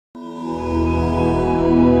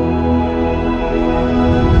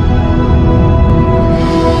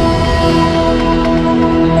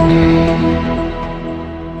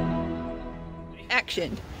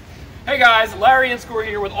Ansel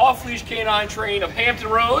here with Off-Leash Canine Train of Hampton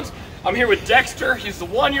Roads. I'm here with Dexter. He's the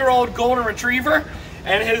 1-year-old golden retriever,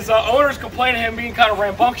 and his owners complain of him being kind of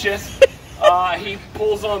rambunctious. He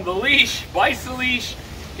pulls on the leash, bites the leash,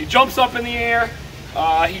 he jumps up in the air,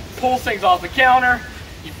 he pulls things off the counter,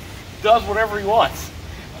 he does whatever he wants.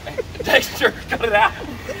 Dexter, cut it out.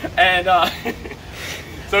 And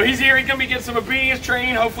so he's here. He's going to be getting some obedience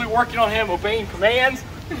training, hopefully working on him obeying commands.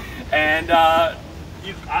 And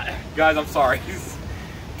guys, I'm sorry, he's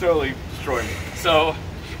totally destroyed me. So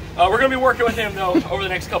we're going to be working with him though over the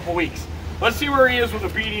next couple weeks. Let's see where he is with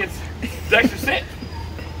obedience. Dexter, sit.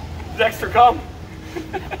 Dexter, come.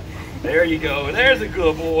 There you go. There's a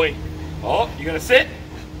good boy. Oh, you going to sit?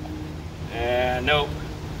 And nope.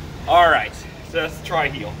 All right. So let's try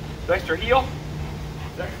heel. Dexter, heel.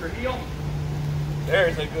 Dexter, heel.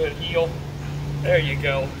 There's a good heel. There you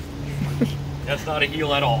go. That's not a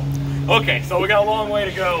heel at all. Okay, so we got a long way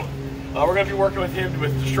to go. We're going to be working with him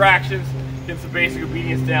with distractions, get some basic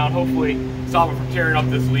obedience down, hopefully stop him from tearing up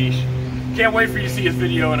this leash. Can't wait for you to see his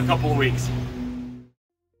video in a couple of weeks.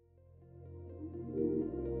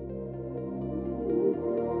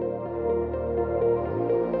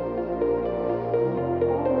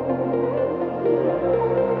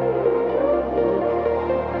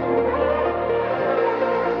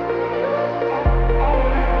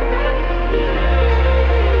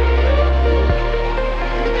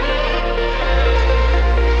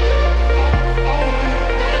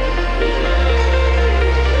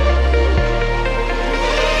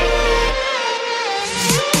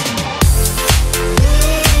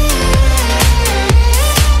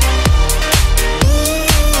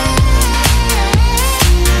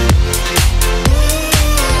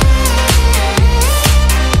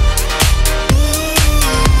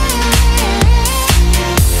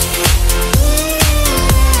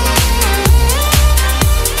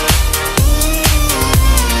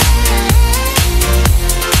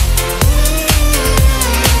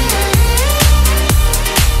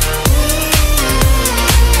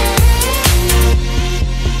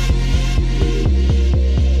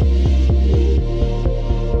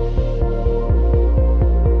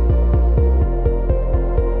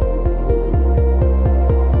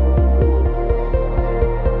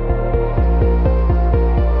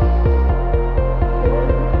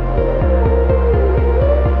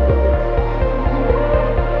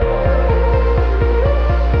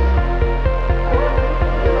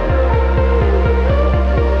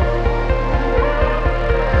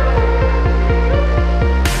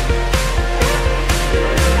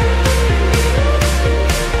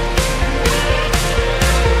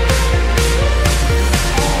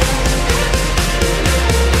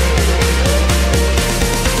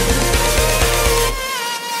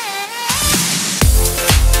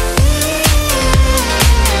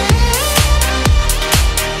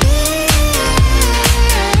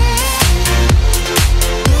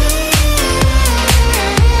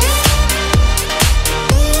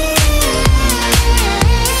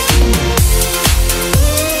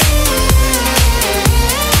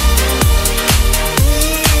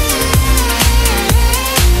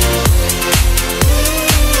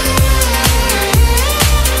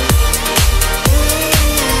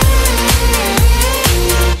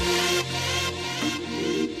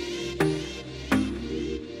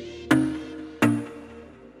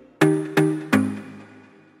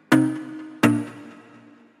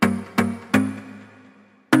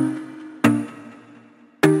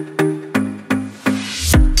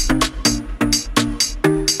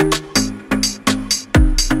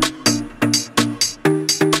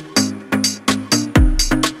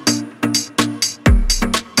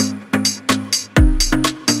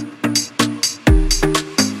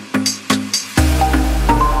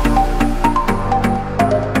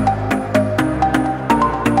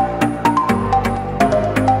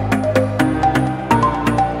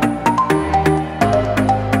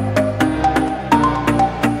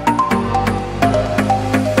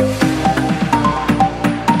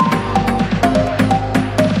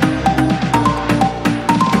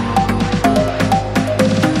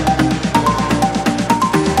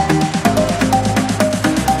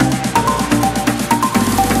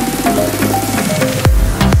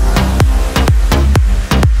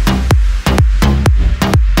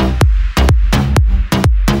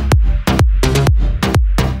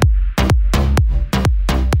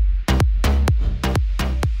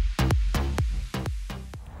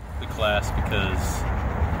 because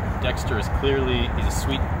Dexter is clearly, he's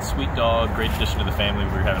a sweet dog, great addition to the family.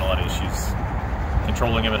 We were having a lot of issues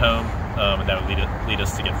controlling him at home, and that would lead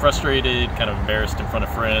us to get frustrated, kind of embarrassed in front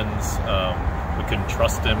of friends. We couldn't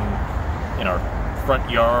trust him in our front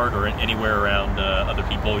yard or anywhere around other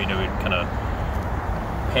people. You know, we'd kind of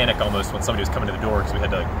panic almost when somebody was coming to the door because we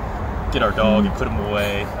had to get our dog and put him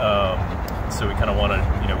away. So we kind of wanted,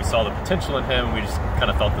 you know, we saw the potential in him, and we just kind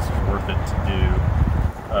of thought this was worth it to do.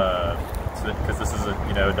 Because this is a,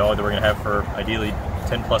 you know, a dog that we're going to have for ideally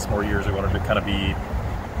 10 plus more years. We wanted to kind of be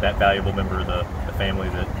that valuable member of the family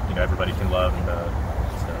that, you know, everybody can love. And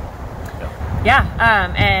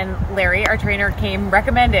and Larry, our trainer, came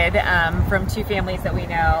recommended from 2 families that we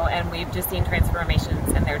know, and we've just seen transformations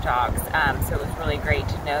in their dogs. So it was really great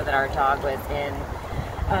to know that our dog was in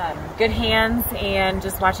good hands, and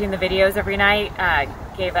just watching the videos every night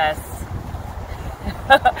gave us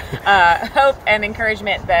hope and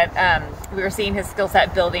encouragement that we were seeing his skill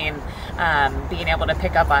set building, being able to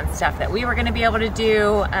pick up on stuff that we were going to be able to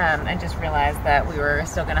do, and just realize that we were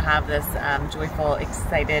still going to have this joyful,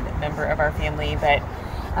 excited member of our family, but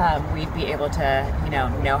we'd be able to, you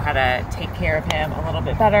know how to take care of him a little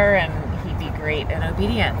bit better, and he'd be great and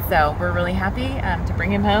obedient. So we're really happy to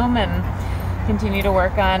bring him home and continue to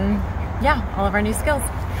work on, all of our new skills.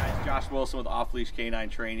 Hey guys, Josh Wilson with Off-Leash Canine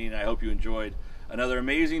Training. I hope you enjoyed another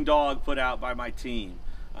amazing dog put out by my team.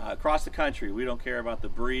 Across the country, we don't care about the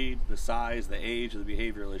breed, the size, the age, or the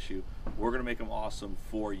behavioral issue. We're going to make them awesome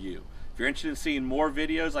for you. If you're interested in seeing more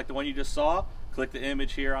videos like the one you just saw, click the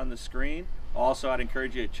image here on the screen. Also, I'd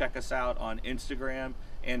encourage you to check us out on Instagram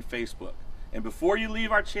and Facebook. And before you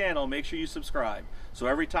leave our channel, make sure you subscribe. So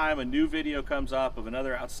every time a new video comes up of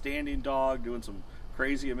another outstanding dog doing some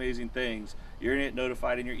crazy, amazing things, you're going to get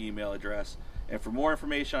notified in your email address. And for more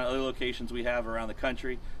information on other locations we have around the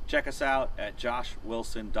country, check us out at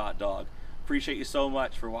joshwilson.dog. Appreciate you so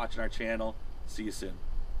much for watching our channel. See you soon.